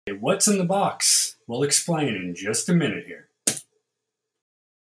What's in the box? We'll explain in just a minute here.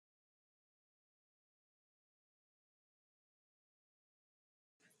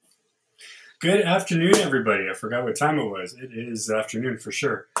 Good afternoon, everybody. I forgot what time it was. It is afternoon for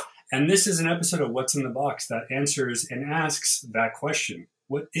sure. And this is an episode of What's in the Box that answers and asks that question.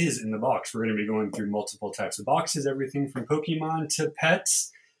 What is in the box? We're going to be going through multiple types of boxes, everything from Pokemon to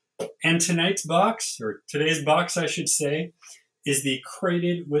pets. And tonight's box, or today's box, I should say, is the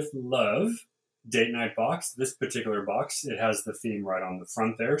Crated with Love date night box. This particular box, it has the theme right on the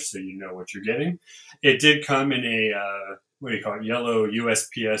front there, so you know what you're getting. It did come in a, yellow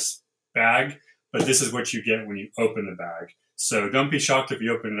USPS bag, but this is what you get when you open the bag. So don't be shocked if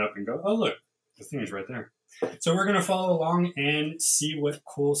you open it up and go, oh, look, the thing is right there. So we're going to follow along and see what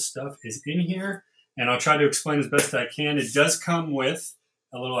cool stuff is in here, and I'll try to explain as best I can. It does come with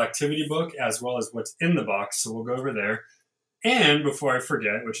a little activity book as well as what's in the box, so we'll go over there. And before I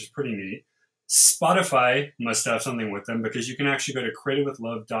forget, which is pretty neat, Spotify must have something with them, because you can actually go to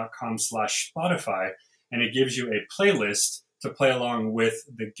creativewithlove.com/Spotify, and it gives you a playlist to play along with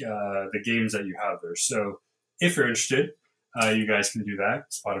the games that you have there. So if you're interested, you guys can do that.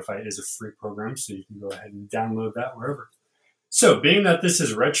 Spotify is a free program, so you can go ahead and download that wherever. So being that this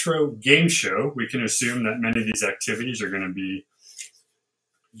is Retro Game Show, we can assume that many of these activities are going to be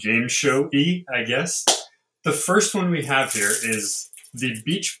game show-y, I guess. The first one we have here is the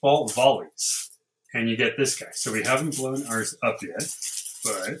beach ball volleys, and you get this guy. So we haven't blown ours up yet,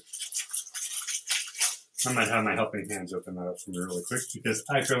 but I might have my helping hands open that up for me really quick, because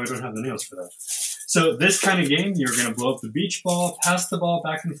I probably don't have the nails for that. So this kind of game, you're going to blow up the beach ball, pass the ball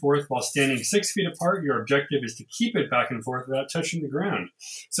back and forth while standing 6 feet apart. Your objective is to keep it back and forth without touching the ground.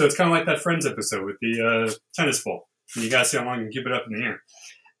 So it's kind of like that Friends episode with the tennis ball. And you got to see how long you can keep it up in the air.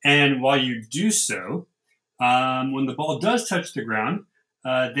 And while you do so, when the ball does touch the ground,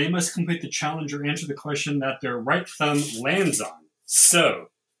 they must complete the challenge or answer the question that their right thumb lands on. So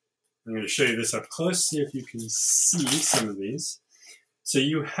I'm going to show you this up close, see if you can see some of these. So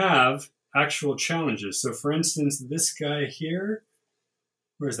you have actual challenges. So for instance, this guy here,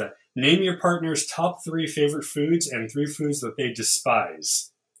 where is that? Name your partner's top 3 favorite foods and 3 foods that they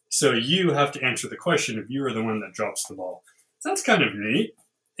despise. So you have to answer the question if you are the one that drops the ball. So that's kind of neat.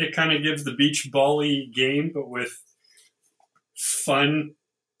 It kind of gives the beach ball-y game, but with fun,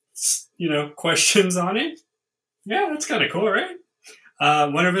 questions on it. Yeah, that's kind of cool, right?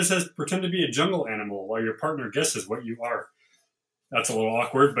 One of it says, pretend to be a jungle animal while your partner guesses what you are. That's a little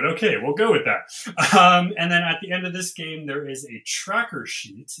awkward, but okay, we'll go with that. And then at the end of this game, there is a tracker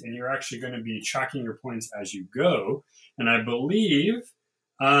sheet, and you're actually going to be tracking your points as you go. And I believe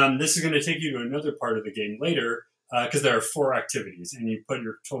this is going to take you to another part of the game later, because there are 4 activities, and you put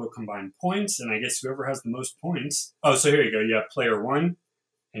your total combined points, and I guess whoever has the most points. Oh, so here you go. You have player 1,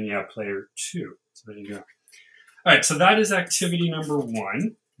 and you have player 2. So there you go. All right, so that is activity number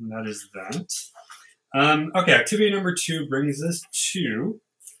 1, and that is that. Okay, activity number 2 brings us to...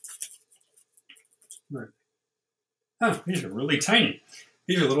 Oh, these are really tiny.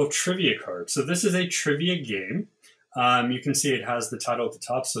 These are little trivia cards. So this is a trivia game. You can see it has the title at the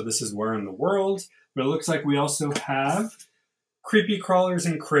top, so this is Where in the World. But it looks like we also have Creepy Crawlers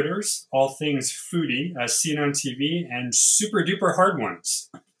and Critters, all things foodie, as seen on TV, and Super Duper Hard Ones.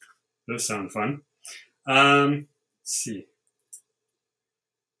 Those sound fun. Let's see.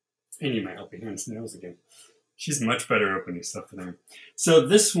 I need my helping hands nails again. She's much better opening stuff than I am. So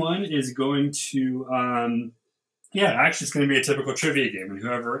this one is going to, actually it's going to be a typical trivia game, and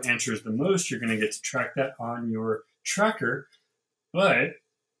whoever answers the most, you're going to get to track that on your tracker. But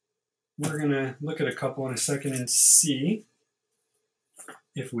we're going to look at a couple in a second and see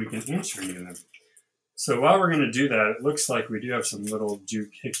if we can answer any of them. So while we're going to do that, it looks like we do have some little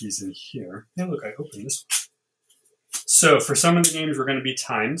doohickeys in here. Hey, look, I opened this one. So for some of the games, we're going to be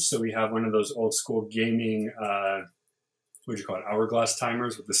timed. So we have one of those old school gaming, hourglass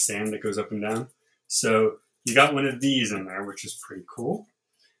timers with the stand that goes up and down. So you got one of these in there, which is pretty cool.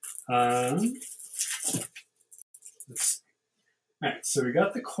 All right, so we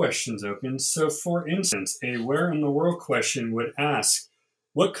got the questions open. So for instance, a where in the world question would ask,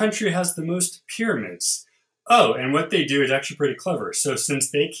 what country has the most pyramids? Oh, and what they do is actually pretty clever. So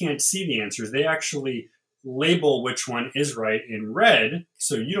since they can't see the answers, they actually label which one is right in red,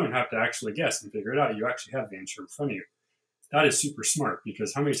 so you don't have to actually guess and figure it out. You actually have the answer in front of you. That is super smart,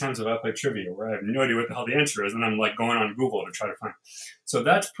 because how many times have I played trivia where I have no idea what the hell the answer is, and I'm like going on Google to try to find. So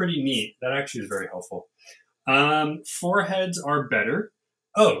that's pretty neat. That actually is very helpful. Foreheads are better.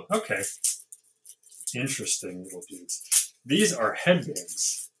 Oh, okay. Interesting little dudes. These are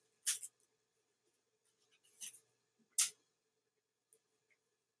headbands.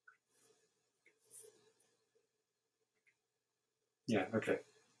 Yeah, okay.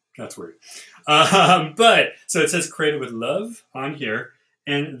 That's weird. But, so it says created with love on here.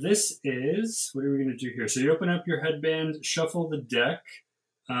 And this is, what are we going to do here? So you open up your headband, shuffle the deck.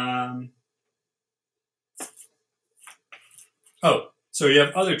 Oh, so you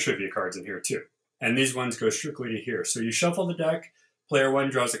have other trivia cards in here too. And these ones go strictly to here. So you shuffle the deck, player one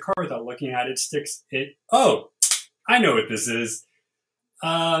draws a card without looking at it, sticks it. Oh, I know what this is.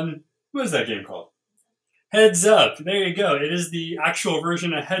 What is that game called? Heads Up. There you go. It is the actual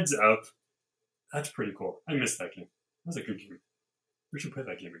version of Heads Up. That's pretty cool. I missed that game. That was a good game. We should play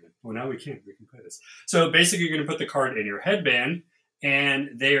that game again. Well, now we can. We can play this. So basically, you're going to put the card in your headband,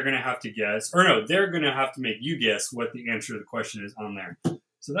 and they are going to have to guess, or no, they're going to have to make you guess what the answer to the question is on there.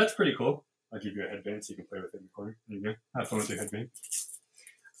 So that's pretty cool. I'll give you a headband so you can play with it in the corner. There you go. Have fun with your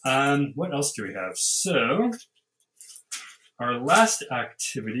headband. What else do we have? So our last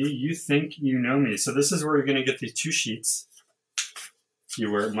activity, You Think You Know Me. So this is where you're going to get these two sheets. You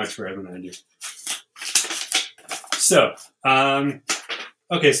were much better than I do. So,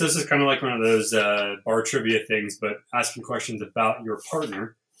 okay, so this is kind of like one of those bar trivia things, but asking questions about your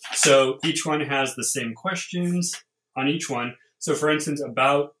partner. So each one has the same questions on each one. So for instance,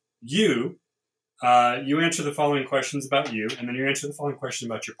 about you, you answer the following questions about you, and then you answer the following question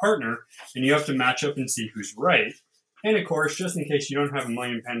about your partner, and you have to match up and see who's right. And of course, just in case you don't have a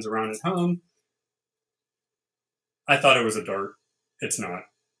million pens around at home, I thought it was a dart. It's not.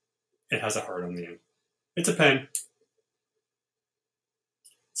 It has a heart on the end. It's a pen.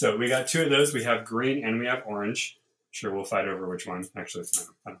 So we got two of those. We have green and we have orange. Sure, we'll fight over which one. Actually, no,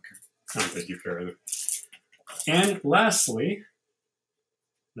 I don't care. I don't think you care either. And lastly,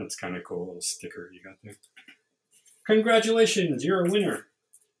 that's kind of cool, little sticker you got there. Congratulations, you're a winner.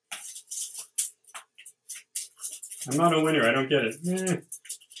 I'm not a winner. I don't get it.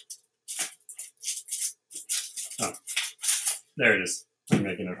 Oh, there it is. I'm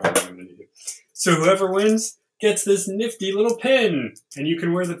making it harder than you do. So whoever wins gets this nifty little pin, and you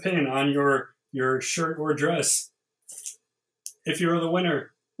can wear the pin on your shirt or dress if you're the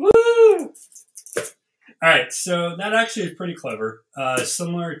winner. Woo! All right, so that actually is pretty clever.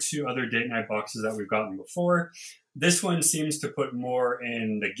 Similar to other date night boxes that we've gotten before, this one seems to put more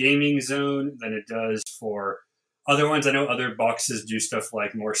in the gaming zone than it does for other ones. I know other boxes do stuff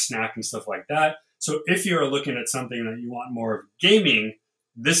like more snack and stuff like that. So if you're looking at something that you want more of gaming,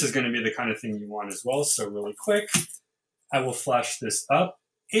 this is going to be the kind of thing you want as well. So really quick, I will flash this up.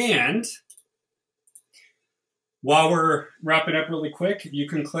 And while we're wrapping up really quick, you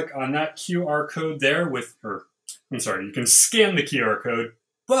can click on that QR code there you can scan the QR code.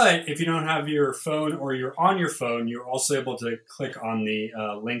 But if you don't have your phone or you're on your phone, you're also able to click on the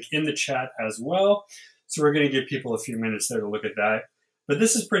link in the chat as well. So we're going to give people a few minutes there to look at that. But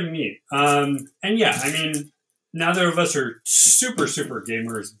this is pretty neat. And yeah, I mean, neither of us are super, super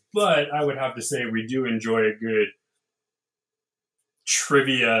gamers, but I would have to say we do enjoy a good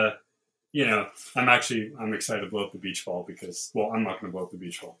trivia. You know, I'm excited to blow up the beach ball because, well, I'm not going to blow up the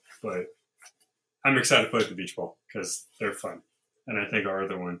beach ball, but I'm excited to play with the beach ball because they're fun. And I think our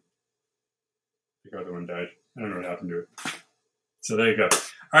other one died. I don't know what happened to it. So there you go.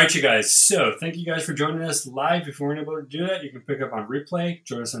 All right, you guys. So thank you guys for joining us live. If you weren't able to do that, you can pick up on replay.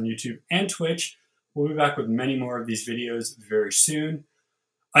 Join us on YouTube and Twitch. We'll be back with many more of these videos very soon.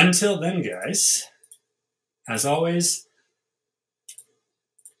 Until then, guys, as always,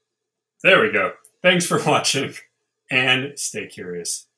 there we go. Thanks for watching and stay curious.